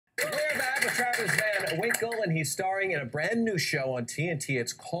is Van Winkle, and he's starring in a brand new show on TNT.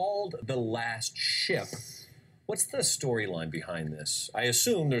 It's called The Last Ship. What's the storyline behind this? I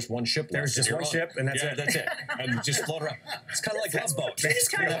assume there's one ship left. There's just one ship, and that's it. That's it. And just float around. It's kind of like Love Boat. It's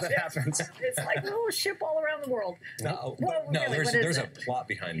kind of that happens. It's like a little ship all around the world. No, Well, no, really, there's a plot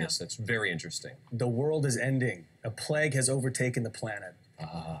behind this that's very interesting. The world is ending. A plague has overtaken the planet.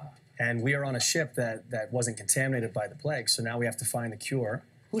 And we are on a ship that wasn't contaminated by the plague, so now we have to find the cure.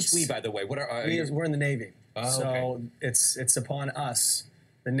 Who's we, by the way? What are We're in the Navy. Oh, so okay. it's upon us,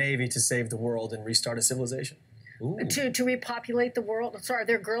 the Navy, to save the world and restart a civilization. To repopulate the world. Sorry, are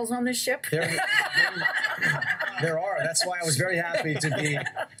there girls on this ship? There are. That's why I was very happy to be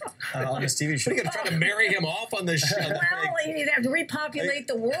on this TV show. What are you going to try to marry him off on the show? Well, you'd have to repopulate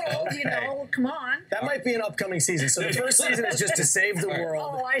the world, you know. Come on. That might be an upcoming season. So the first season is just to save the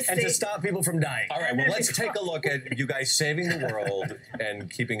world and to stop people from dying. All right, well, let's take a look at you guys saving the world and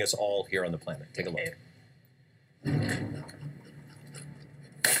keeping us all here on the planet. Take a look.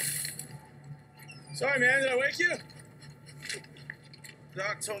 Sorry, man, did I wake you?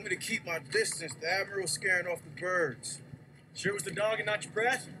 Doc told me to keep my distance. The Admiral's scaring off the birds. Sure it was the dog and not your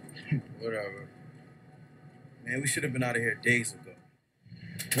breath? Whatever. Man, we should have been out of here days ago.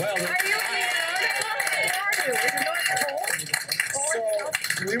 Well, Are you? Is it not cold?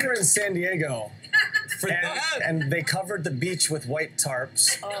 so we were in San Diego. And they covered the beach with white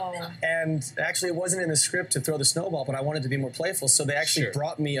tarps. Oh. And actually, it wasn't in the script to throw the snowball, but I wanted to be more playful. So they actually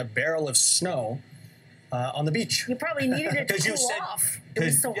brought me a barrel of snow on the beach. You probably needed it to cool off. It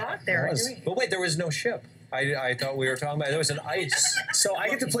was so hot there. But wait, there was no ship. I thought we were talking about there was an ice. So I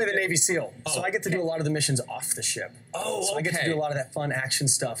get to play the Navy SEAL. So I get to do a lot of the missions off the ship. So I get to do a lot of that fun action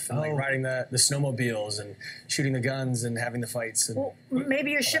stuff, and like riding the snowmobiles and shooting the guns and having the fights. And well,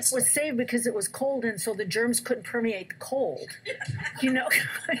 maybe your ship was saved because it was cold, and so the germs couldn't permeate the cold. You know.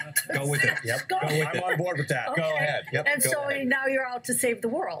 Go with it. Yep. I'm on board with that. Okay. Go ahead. Yep. And so now you're out to save the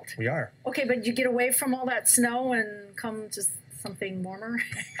world. We are. Okay, but you get away from all that snow and come to something warmer.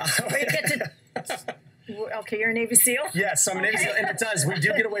 Or you get to. Okay, you're a Navy SEAL? Yes, I'm a Navy SEAL, and it does. We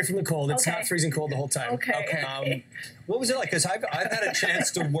do get away from the cold. It's not freezing cold the whole time. Okay. What was it like? Because I've had a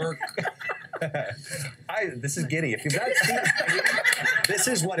chance to work. This is giddy. If you've not seen it, this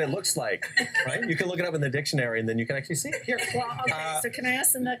is what it looks like, right? You can look it up in the dictionary, and then you can actually see it here. Well, okay, so can I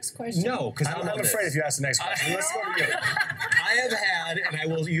ask the next question? No, because I'm afraid if you ask the next question. Let's go to you. I have had, and I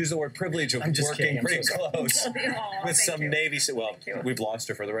will use the word privilege of working pretty close with some Navy SEALs. Well, we've lost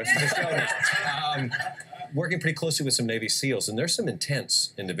her for the rest of the show now. Working pretty closely with some Navy SEALs, and there's some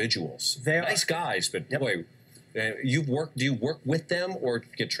intense individuals. They're nice guys, but boy, do you work with them or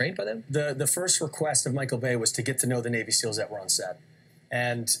get trained by them? The first request of Michael Bay was to get to know the Navy SEALs that were on set.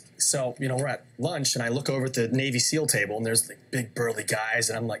 And so, you know, we're at lunch, and I look over at the Navy SEAL table, and there's like big burly guys,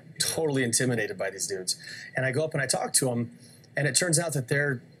 and I'm like totally intimidated by these dudes. And I go up and I talk to them, and it turns out that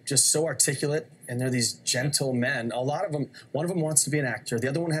they're just so articulate, and they're these gentle men. A lot of them, one of them wants to be an actor. The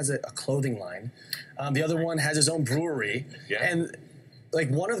other one has a clothing line. The other one has his own brewery. Yeah. And like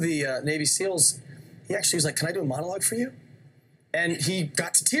one of the Navy SEALs, he actually was like, "Can I do a monologue for you?" And he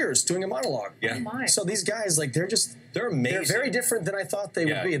got to tears doing a monologue. Yeah. Oh my. So these guys, like, they're amazing. They're very different than I thought they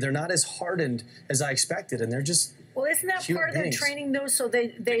would be. They're not as hardened as I expected, and they're just Well, isn't that part of their training, though? So they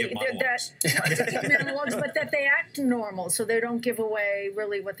give monologues. monologues, but that they act normal, so they don't give away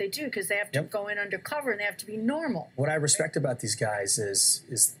really what they do, because they have to go in undercover and they have to be normal. What I respect about these guys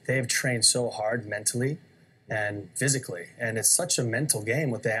is they've trained so hard mentally and physically, and it's such a mental game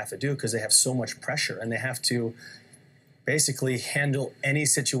what they have to do, because they have so much pressure, and they have to basically handle any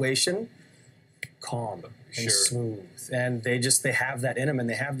situation calm and smooth, and they have that in them, and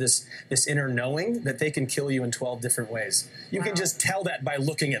they have this inner knowing that they can kill you in 12 different ways. You can just tell that by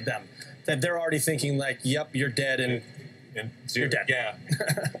looking at them, that they're already thinking like, "Yep, you're dead," and you're dead. Yeah.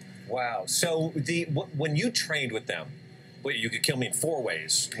 Wow. So when you trained with them, well, you could kill me in 4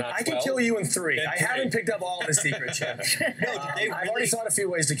 ways. Not I 12. can kill you in 3. In I 3. haven't picked up all the secrets yet. I've already thought a few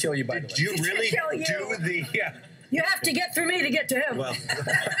ways to kill you, by the way. Do you really kill you. do the... Yeah. You have to get through me to get to him. Well,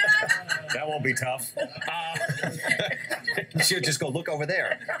 that won't be tough. You should just go look over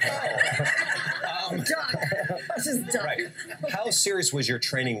there. Done. This is done. Right. How serious was your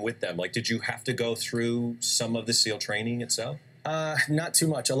training with them? Like, did you have to go through some of the SEAL training itself? Not too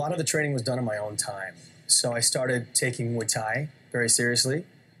much. A lot of the training was done on my own time. So I started taking Muay Thai very seriously,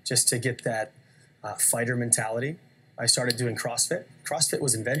 just to get that fighter mentality. I started doing CrossFit. CrossFit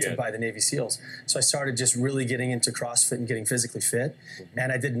was invented by the Navy SEALs. So I started just really getting into CrossFit and getting physically fit.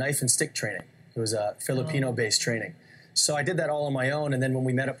 And I did knife and stick training. It was a Filipino-based training. So I did that all on my own, and then when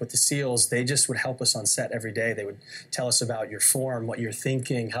we met up with the SEALs, they just would help us on set every day. They would tell us about your form, what you're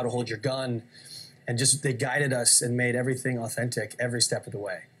thinking, how to hold your gun, and just they guided us and made everything authentic every step of the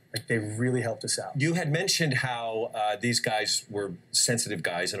way. Like, they really helped us out. You had mentioned how these guys were sensitive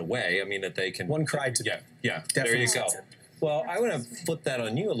guys in a way. I mean, that they can... One cried to them. Yeah, Definitely there you go. sensitive. Well, I want to flip that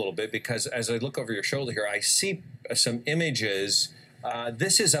on you a little bit, because as I look over your shoulder here, I see some images.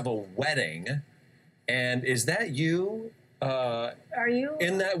 This is of a wedding, and is that you? Are you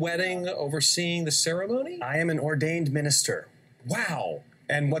in that wedding overseeing the ceremony? I am an ordained minister. Wow.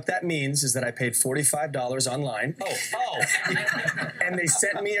 And what that means is that I paid $45 online. Oh. And they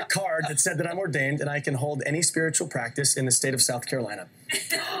sent me a card that said that I'm ordained and I can hold any spiritual practice in the state of South Carolina.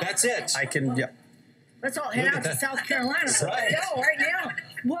 That's it. I can, yeah. Let's all head out to South Carolina. Right. Go right now.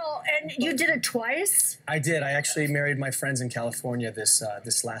 Well, and you did it twice? I did. I actually married my friends in California this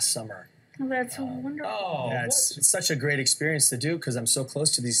last summer. Oh, that's wonderful. Oh, yeah, it's such a great experience to do because I'm so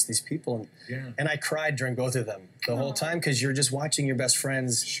close to these people, and I cried during both of them the whole time because you're just watching your best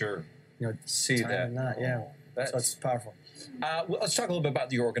friends. Sure. You know, see that. And not, yeah. So it's powerful. Well, let's talk a little bit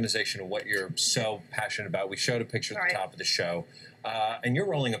about your organization and what you're so passionate about. We showed a picture at the top of the show, and you're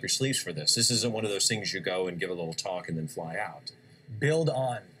rolling up your sleeves for this. This isn't one of those things you go and give a little talk and then fly out. Build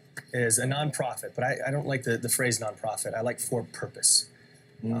On is a nonprofit, but I don't like the phrase nonprofit. I like for purpose.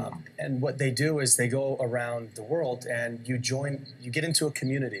 And what they do is they go around the world and you get into a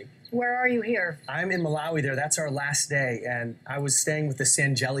community. Where are you here? I'm in Malawi there. That's our last day. And I was staying with the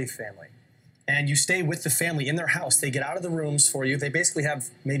Sangeli family. And you stay with the family in their house. They get out of the rooms for you. They basically have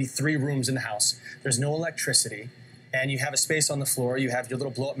maybe 3 rooms in the house. There's no electricity. And you have a space on the floor. You have your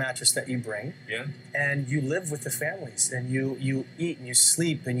little blow-up mattress that you bring. Yeah. And you live with the families. And you eat and you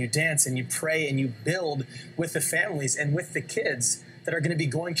sleep and you dance and you pray and you build with the families and with the kids that are going to be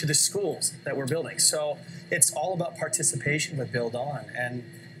going to the schools that we're building. So it's all about participation with Build On. And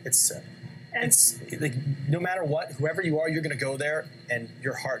it's like, no matter what, whoever you are, you're going to go there and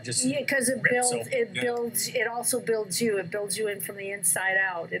your heart just because it also builds you. It builds you in from the inside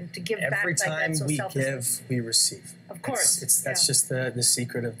out, and to give back every like time that, so we give, we receive. Of course, that's just the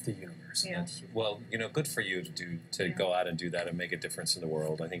secret of the universe. Yeah. Well, good for you to go out and do that and make a difference in the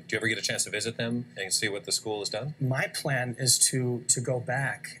world. I think. Do you ever get a chance to visit them and see what the school has done? My plan is to go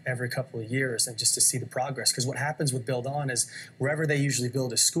back every couple of years and just to see the progress. Because what happens with Build On is wherever they usually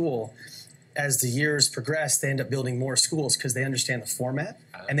build a school, as the years progress, they end up building more schools because they understand the format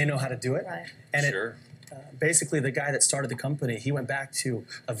and they know how to do it. Right. And basically, the guy that started the company, he went back to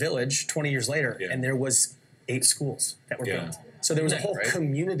a village 20 years later, and there was 8 schools that were built. So there was a whole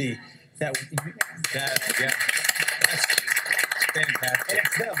community that. That's fantastic. And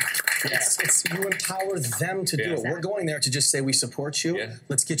it's them. It's you empower them to do it. We're going there to just say we support you. Yeah.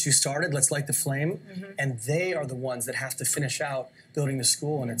 Let's get you started. Let's light the flame. And they are the ones that have to finish out building the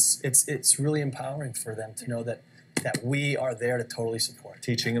school. And it's really empowering for them to know that we are there to totally support.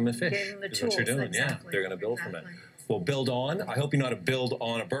 Teaching them to fish is what you're doing. Exactly. Yeah, they're going to build from it. Well, Build On. I hope you know how to build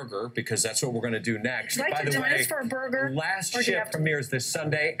on a burger because that's what we're going to do next. Would you like to join us for a burger? Last Shift premieres this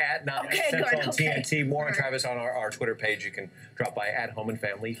Sunday at 9 Central on TNT. More on Travis on our Twitter page. You can drop by at Home and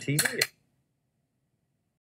Family TV.